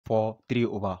3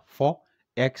 over 4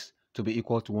 x to be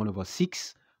equal to 1 over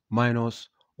 6 minus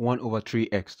 1 over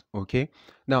 3x. Okay,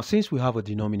 now since we have a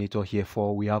denominator here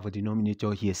 4, we have a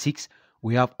denominator here 6,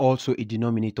 we have also a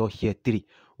denominator here 3.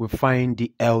 We find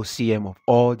the LCM of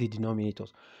all the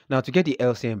denominators. Now to get the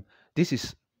LCM, this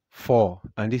is 4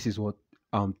 and this is what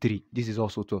 3. This is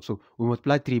also 12. So we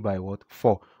multiply 3 by what?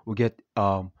 4. We get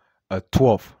a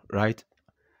 12, right?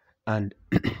 And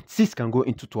 6 can go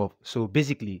into 12. So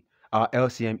basically our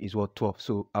LCM is what? 12.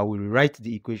 So I will write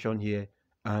the equation here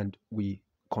and we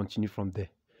continue from there.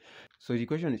 So the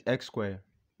equation is x squared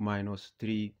minus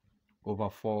 3 over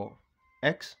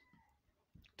 4x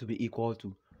to be equal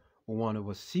to 1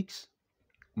 over 6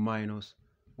 minus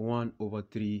 1 over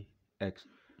 3x.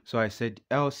 So I said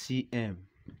LCM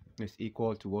is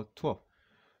equal to what? 12.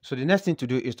 So the next thing to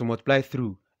do is to multiply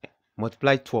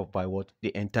 12 by what?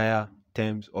 The entire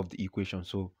terms of the equation.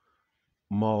 So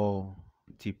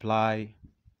multiply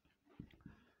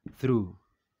through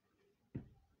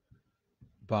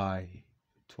by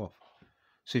 12.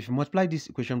 So if you multiply this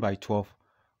equation by 12,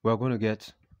 we're going to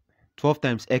get 12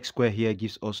 times x squared here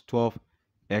gives us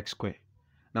 12x squared.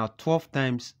 Now 12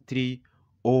 times 3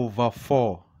 over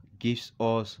 4 gives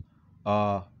us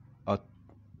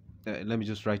let me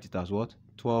just write it as what?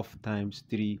 12 times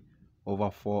 3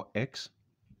 over 4x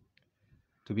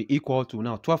to be equal to,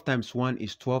 now 12 times 1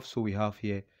 is 12, so we have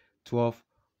here 12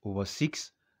 over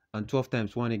 6, and 12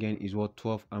 times 1 again is what?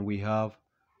 12, and we have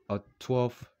a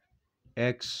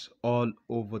 12x all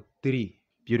over 3.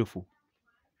 Beautiful.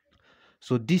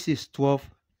 So this is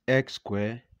 12x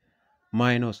squared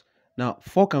minus, now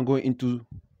 4 can go into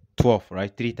 12,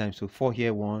 right? 3 times, so 4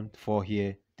 here 1, 4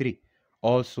 here 3.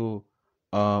 Also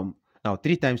now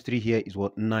 3 times 3 here is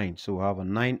what? 9. So we have a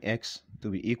 9x to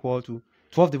be equal to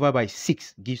 12 divided by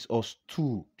 6 gives us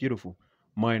 2. Beautiful.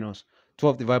 Minus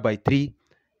 12 divided by 3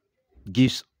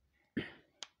 gives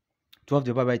 12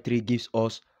 divided by 3 gives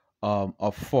us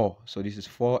a 4. So this is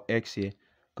 4x here.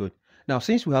 Good. Now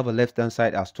since we have a left hand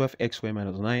side as 12x squared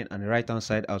minus 9 and the right hand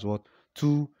side as what?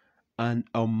 2 and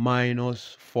a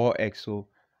minus 4x. So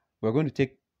we're going to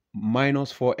take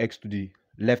minus 4x to the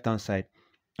left hand side,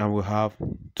 and we'll have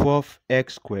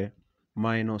 12x squared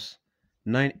minus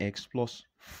 9x plus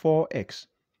 4x.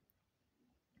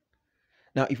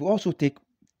 Now if we also take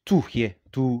 2 here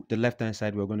to the left hand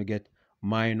side, we're going to get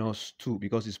minus 2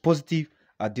 because it's positive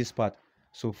at this part.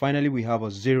 So finally we have a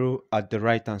 0 at the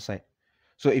right hand side.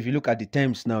 So if you look at the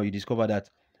terms now, you discover that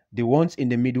the ones in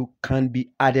the middle can be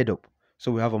added up.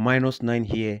 So we have a minus 9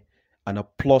 here and a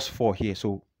plus 4 here.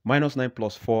 So minus 9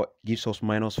 plus 4 gives us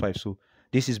minus 5. So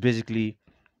this is basically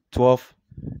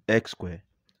 12x squared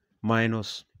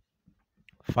minus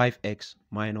 5x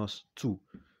minus 2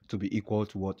 to be equal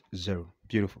to what? 0.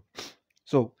 Beautiful.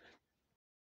 So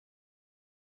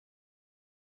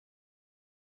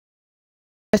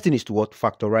next thing is to what?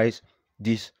 Factorize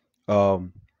this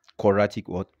quadratic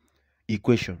what?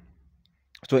 Equation.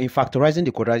 So in factorizing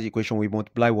the quadratic equation, we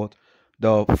multiply what?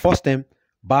 The first term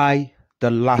by the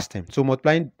last term. So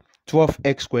multiplying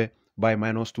 12x squared by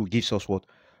minus 2 gives us what?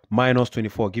 Minus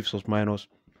 24 gives us minus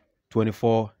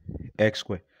 24x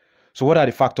squared. So what are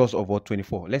the factors of what?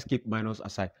 24? Let's keep minus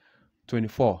aside.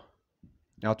 24.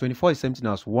 Now 24 is something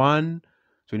as 1.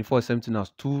 24 is something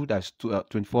as 2. That's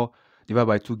 24 divided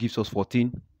by 2 gives us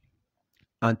 14.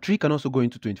 And 3 can also go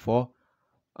into 24.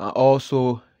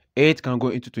 Also 8 can go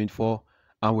into 24.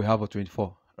 And we have a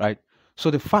 24, right?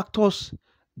 So the factors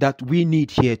that we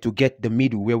need here to get the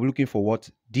middle, we're looking for what?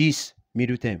 This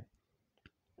middle term.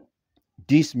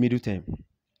 This middle term.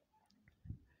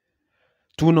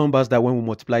 Two numbers that when we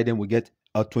multiply them, we get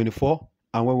a 24.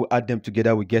 And when we add them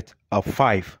together, we get a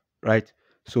 5, right?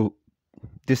 So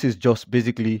this is just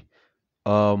basically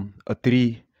a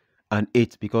 3 and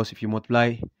 8, because if you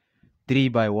multiply 3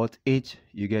 by what? 8,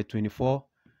 you get 24.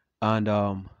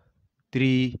 And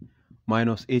 3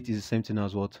 minus 8 is the same thing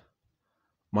as what?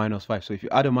 Minus 5. So if you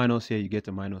add a minus here, you get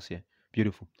a minus here.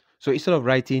 Beautiful. So instead of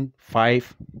writing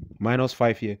 5 minus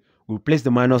 5 here, we'll replace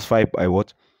the minus 5 by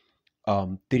what?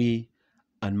 3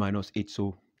 and minus 8.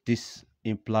 So this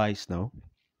implies now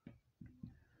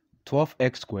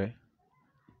 12x squared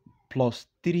plus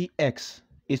 3x.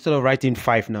 Instead of writing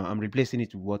 5 now, I'm replacing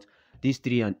it with what? This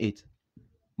 3 and 8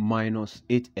 minus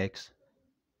 8x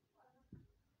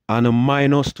and a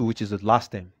minus 2, which is the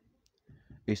last term,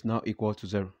 is now equal to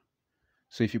 0.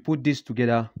 So if you put this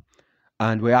together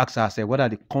and we ask ourselves, what are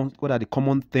the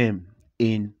common term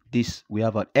in this? We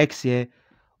have an x here,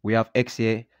 we have x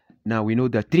here. Now we know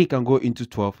that 3 can go into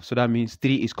 12, so that means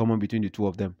 3 is common between the two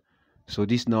of them. So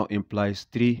this now implies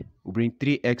 3. We bring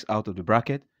 3x out of the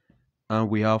bracket, and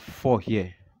we have 4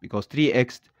 here, because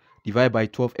 3x divided by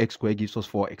 12x squared gives us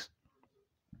 4x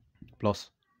plus.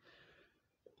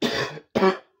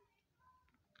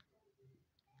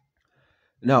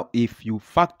 Now, if you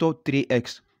factor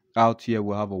 3x out here,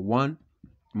 we'll have a 1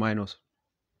 minus.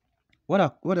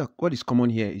 What is common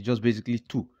here is just basically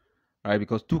 2, right?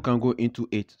 Because 2 can go into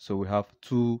 8. So we have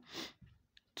 2,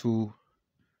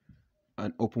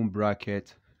 an open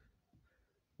bracket.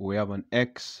 We have an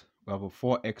x, we have a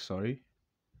 4x, sorry.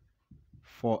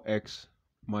 4x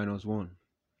minus 1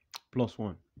 plus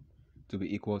 1 to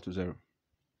be equal to 0.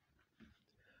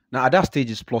 Now, at that stage,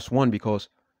 it's plus 1 because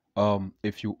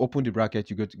if you open the bracket,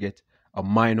 you're going to get a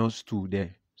minus 2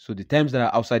 there. So the terms that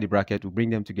are outside the bracket, we bring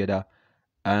them together,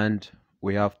 and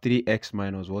we have 3x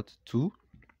minus what? 2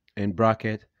 in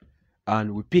bracket,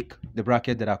 and we pick the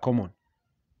bracket that are common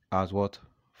as what?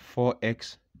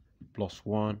 4x plus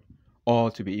 1,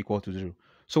 all to be equal to 0.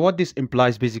 So what this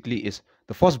implies basically is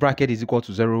the first bracket is equal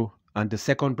to 0 and the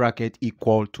second bracket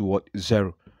equal to what?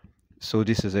 0. So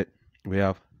this is it. We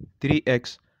have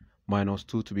 3x minus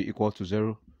 2 to be equal to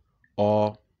 0,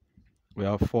 or we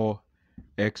have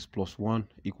 4x plus 1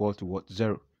 equal to what?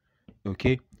 0.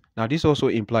 Okay. Now this also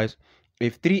implies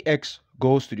if 3x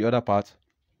goes to the other part,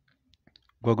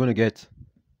 we're going to get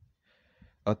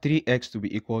a 3x to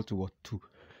be equal to what? 2.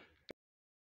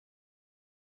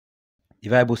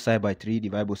 Divide both side by 3,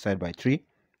 divide both side by 3.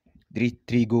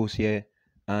 3 goes here,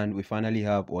 and we finally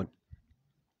have what?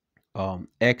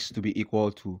 X to be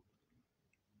equal to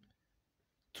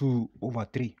 2 over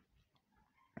 3.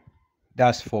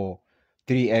 That's for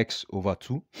 3x over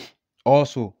 2.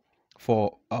 Also,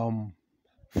 for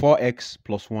 4x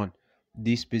plus 1,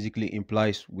 this basically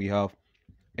implies we have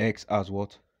x as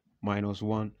what? Minus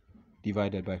 1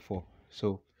 divided by 4.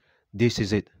 So this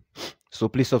is it. So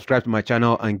please subscribe to my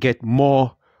channel and get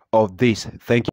more of this. Thank you.